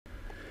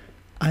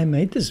I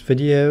made this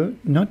video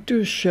not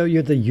to show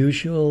you the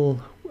usual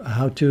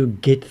how to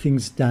get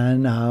things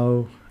done,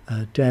 how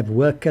to have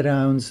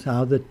workarounds,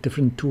 how the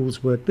different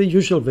tools work, the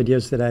usual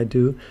videos that I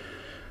do.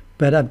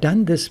 But I've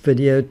done this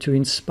video to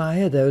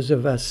inspire those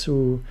of us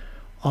who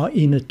are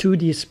in a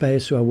 2D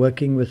space, who are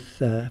working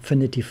with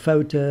Affinity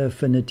Photo,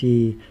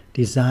 Affinity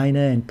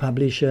Designer and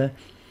Publisher.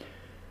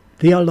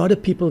 There are a lot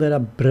of people that are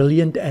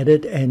brilliant at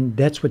it, and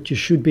that's what you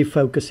should be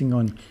focusing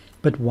on.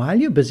 But while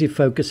you're busy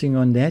focusing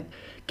on that,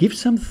 give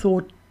some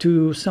thought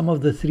to some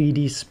of the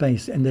 3D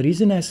space. And the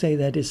reason I say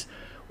that is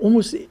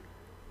almost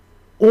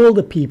all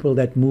the people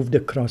that moved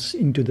across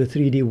into the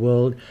 3D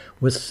world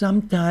was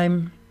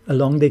sometime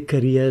along their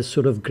careers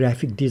sort of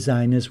graphic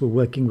designers, were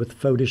working with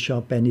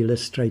Photoshop and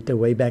Illustrator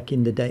way back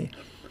in the day.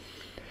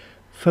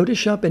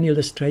 Photoshop and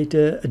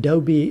Illustrator,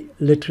 Adobe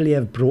literally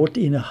have brought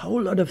in a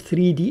whole lot of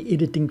 3D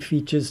editing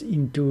features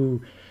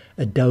into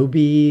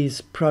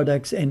Adobe's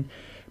products,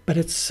 but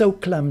it's so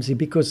clumsy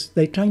because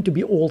they're trying to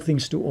be all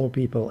things to all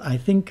people. I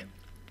think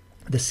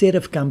the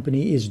Serif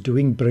company is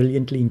doing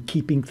brilliantly in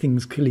keeping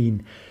things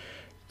clean.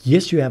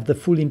 Yes, you have the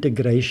full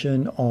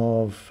integration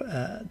of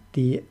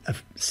the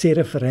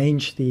Serif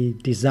range, the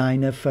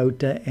designer,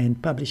 photo,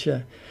 and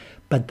publisher,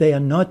 but they are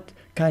not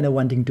kind of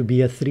wanting to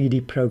be a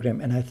 3D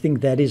program, and I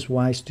think that is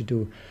wise to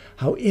do.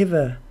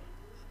 However,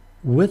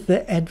 with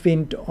the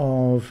advent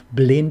of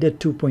Blender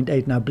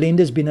 2.8, now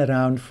Blender's been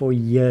around for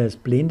years.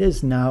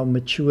 Blender's now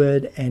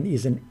matured and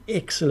is an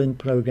excellent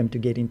program to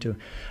get into.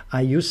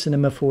 I used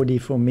Cinema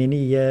 4D for many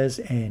years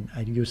and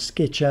I use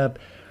SketchUp,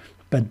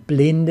 but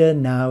Blender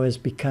now has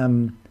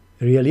become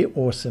really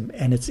awesome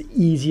and it's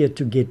easier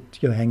to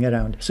get your hang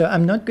around. So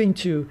I'm not going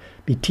to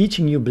be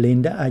teaching you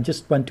Blender. I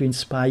just want to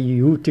inspire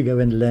you to go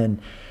and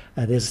learn.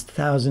 There's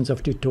thousands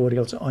of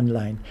tutorials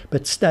online,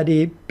 but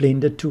study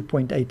Blender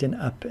 2.8 and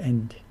up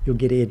and you'll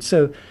get it.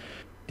 So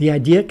the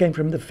idea came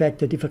from the fact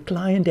that if a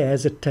client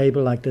has a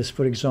table like this,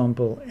 for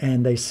example,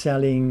 and they're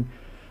selling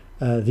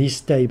these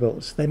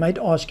tables, they might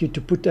ask you to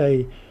put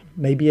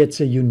maybe it's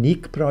a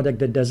unique product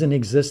that doesn't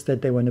exist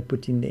that they want to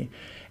put in there.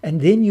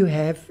 And then you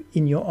have,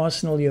 in your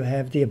arsenal, you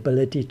have the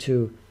ability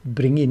to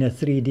bring in a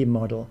 3D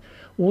model.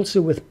 Also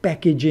with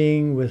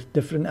packaging, with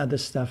different other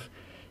stuff.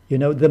 You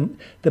know,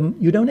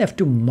 you don't have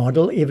to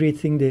model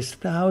everything. There's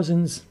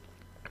thousands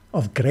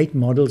of great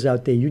models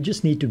out there. You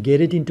just need to get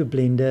it into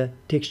Blender,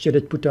 texture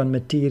it, put on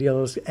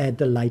materials, add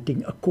the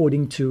lighting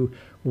according to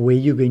where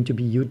you're going to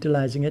be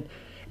utilizing it,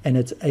 and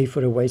it's A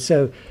for a way.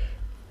 So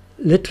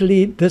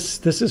literally,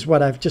 this is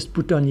what I've just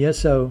put on here.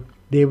 So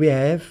there we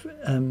have,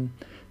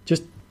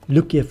 just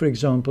look here, for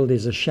example,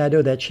 there's a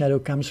shadow. That shadow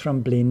comes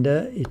from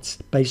Blender. It's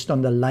based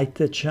on the light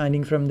that's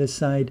shining from the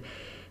side.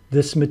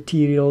 This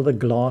material, the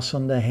glass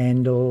on the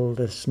handle,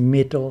 this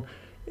metal,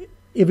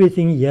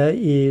 everything here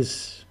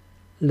is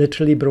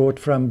literally brought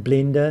from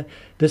Blender.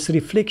 This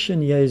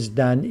reflection here is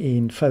done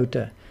in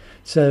Photo.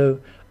 So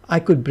I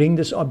could bring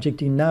this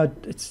object in now.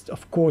 It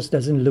of course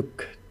doesn't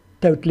look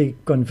totally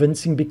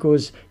convincing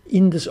because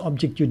in this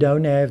object you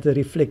don't have the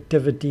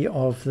reflectivity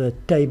of the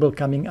table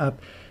coming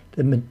up.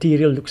 The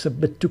material looks a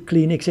bit too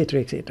clean, etc.,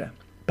 etc.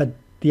 But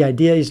the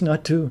idea is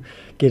not to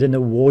get an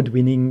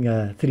award-winning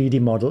 3D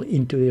model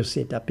into your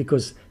setup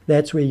because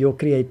that's where your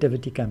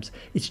creativity comes.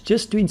 It's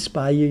just to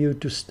inspire you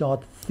to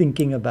start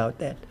thinking about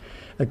that.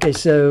 Okay,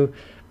 so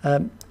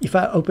if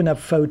I open up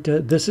Photo,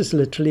 this is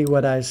literally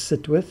what I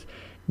sit with.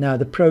 Now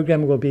the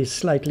program will be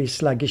slightly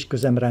sluggish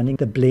because I'm running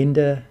the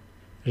Blender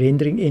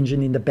rendering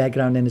engine in the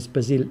background and it's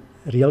busy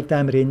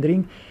real-time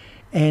rendering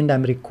and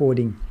I'm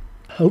recording.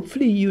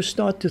 Hopefully you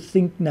start to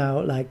think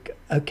now like,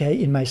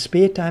 okay, in my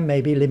spare time,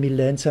 maybe let me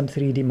learn some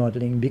 3D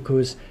modeling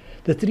because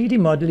the 3D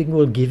modeling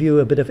will give you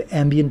a bit of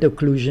ambient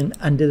occlusion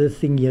under the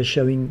thing here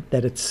showing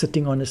that it's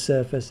sitting on a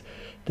surface,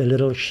 the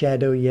little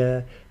shadow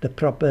here, the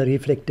proper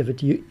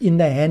reflectivity. In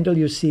the handle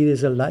you see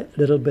there's a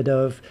little bit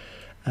of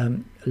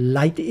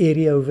light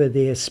area over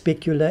there,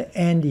 specular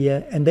and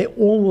here, and they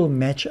all will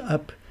match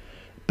up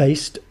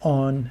based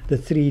on the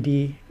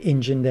 3D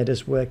engine that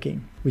is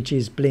working, which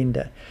is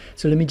Blender.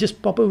 So let me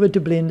just pop over to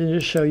Blender to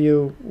show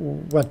you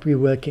what we're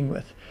working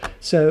with.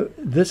 So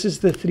this is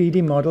the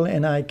 3D model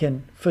and I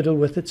can fiddle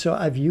with it. So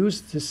I've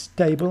used this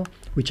table,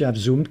 which I've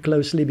zoomed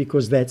closely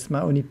because that's my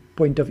only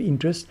point of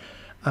interest.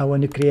 I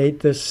want to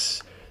create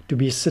this to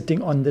be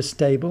sitting on this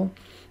table.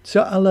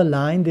 So I'll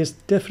align, there's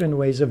different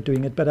ways of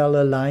doing it, but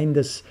I'll align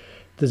this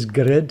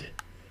grid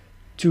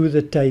to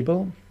the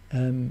table.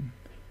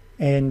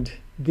 And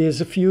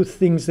there's a few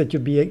things that you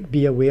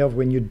be aware of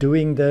when you're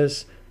doing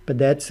this, but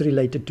that's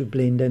related to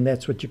Blender and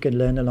that's what you can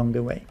learn along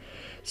the way.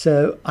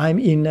 So I'm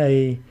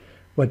in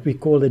what we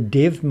call a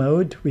dev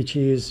mode, which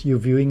is you're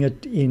viewing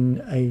it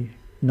in a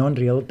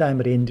non-real-time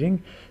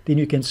rendering. Then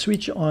you can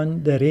switch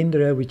on the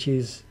renderer, which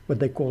is what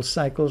they call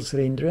cycles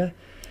renderer.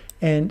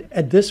 And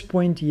at this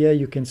point here,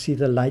 you can see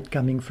the light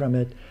coming from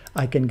it.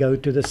 I can go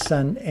to the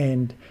sun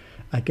and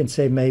I can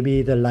say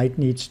maybe the light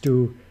needs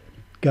to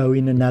go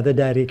in another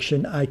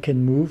direction. I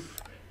can move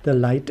the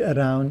light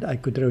around, I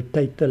could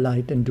rotate the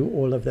light and do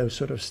all of those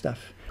sort of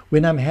stuff.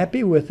 When I'm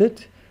happy with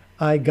it,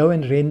 I go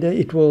and render.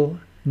 It will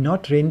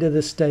not render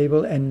this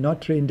table and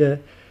not render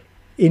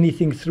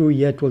anything through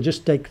yet. We'll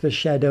just take the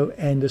shadow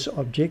and this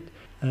object.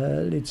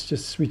 Let's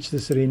just switch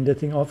this render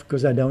thing off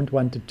because I don't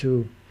want it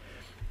to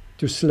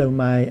slow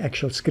my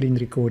actual screen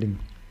recording.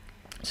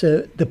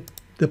 So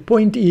the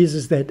point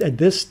is that at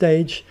this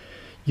stage,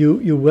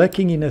 you're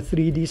working in a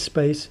 3D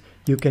space.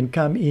 You can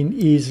come in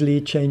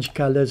easily, change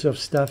colors of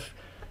stuff.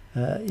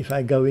 If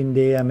I go in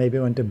there, I maybe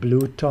want a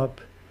blue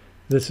top.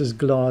 This is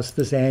glass.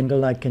 This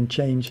handle I can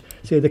change.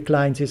 Say the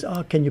client says,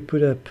 oh, can you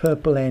put a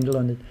purple handle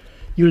on it?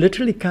 You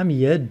literally come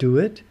here, do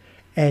it,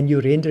 and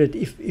you render it.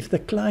 If the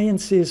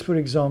client says, for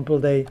example,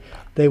 they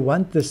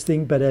want this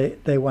thing,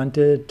 but they want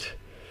it,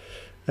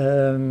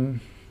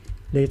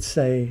 let's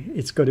say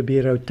it's got to be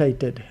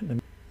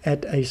rotated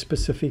at a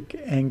specific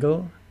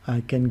angle,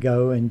 I can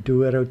go and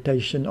do a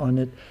rotation on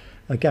it.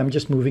 Okay, I'm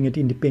just moving it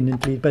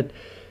independently, but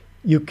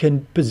you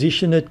can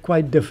position it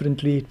quite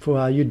differently for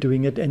how you're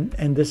doing it,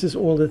 and this is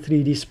all the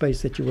 3D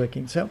space that you're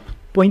working. So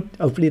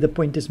hopefully the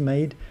point is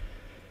made.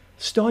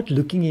 Start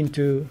looking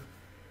into,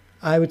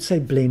 I would say,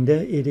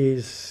 Blender. It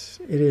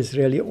is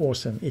really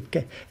awesome.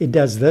 It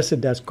does this,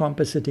 it does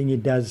compositing,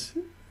 it does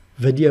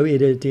video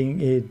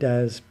editing, it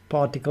does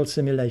particle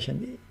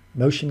simulation,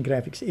 motion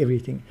graphics,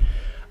 everything.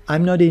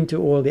 I'm not into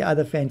all the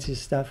other fancy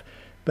stuff,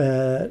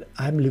 but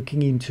I'm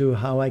looking into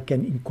how I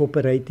can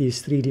incorporate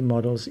these 3D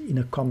models in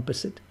a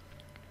composite.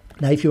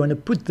 Now, if you want to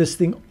put this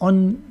thing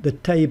on the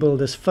table,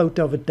 this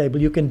photo of a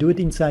table, you can do it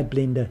inside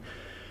Blender.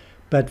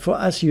 But for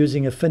us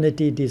using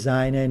Affinity,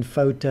 Designer, and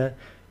Photo,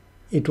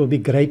 it will be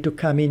great to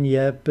come in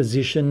here,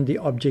 position the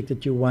object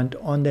that you want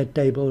on that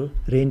table,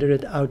 render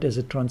it out as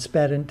a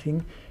transparent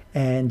thing,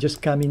 and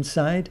just come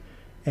inside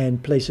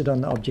and place it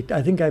on the object.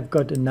 I think I've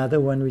got another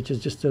one which is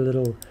just a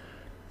little,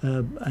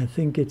 I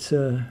think it's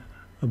a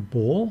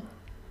ball.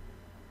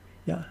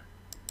 Yeah.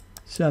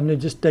 So I'm going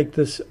to just take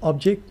this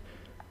object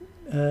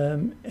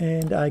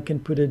and I can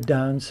put it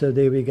down. So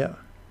there we go.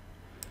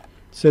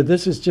 So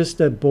this is just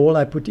a ball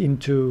I put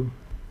into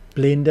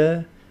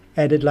Blender.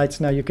 Added lights.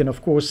 Now you can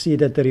of course see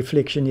that the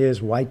reflection here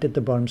is white at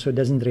the bottom, so it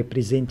doesn't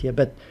represent here,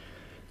 but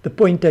the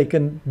point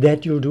taken,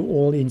 that you'll do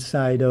all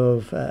inside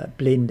of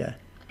Blender.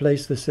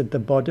 Place this at the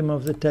bottom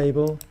of the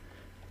table.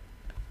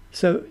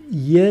 So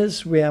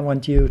here's where I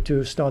want you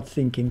to start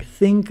thinking.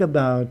 Think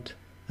about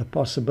the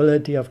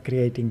possibility of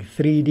creating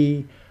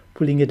 3D,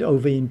 pulling it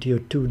over into your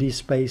 2D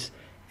space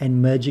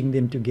and merging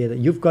them together.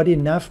 You've got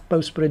enough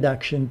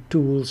post-production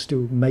tools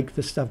to make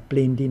the stuff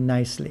blend in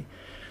nicely.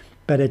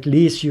 But at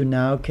least you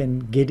now can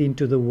get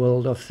into the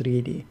world of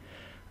 3D.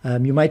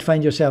 You might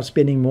find yourself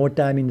spending more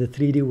time in the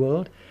 3D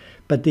world,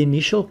 but the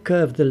initial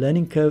curve, the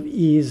learning curve,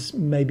 is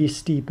maybe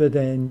steeper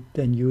than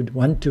you'd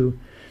want to.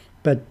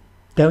 But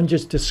don't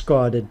just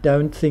discard it.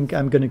 Don't think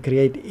I'm going to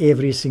create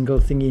every single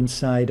thing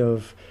inside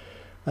of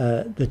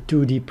the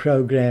 2D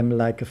program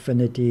like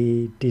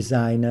Affinity,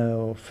 Designer,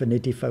 or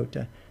Affinity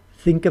Photo.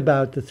 Think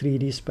about the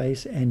 3D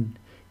space and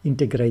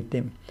integrate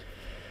them.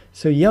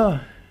 So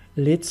yeah,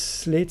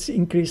 let's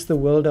increase the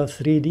world of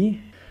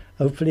 3D.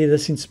 Hopefully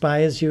this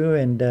inspires you,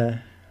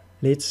 and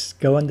let's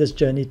go on this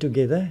journey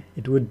together.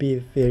 It would be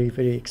very,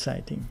 very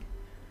exciting.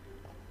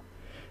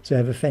 So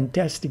have a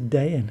fantastic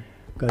day and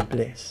God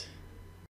bless.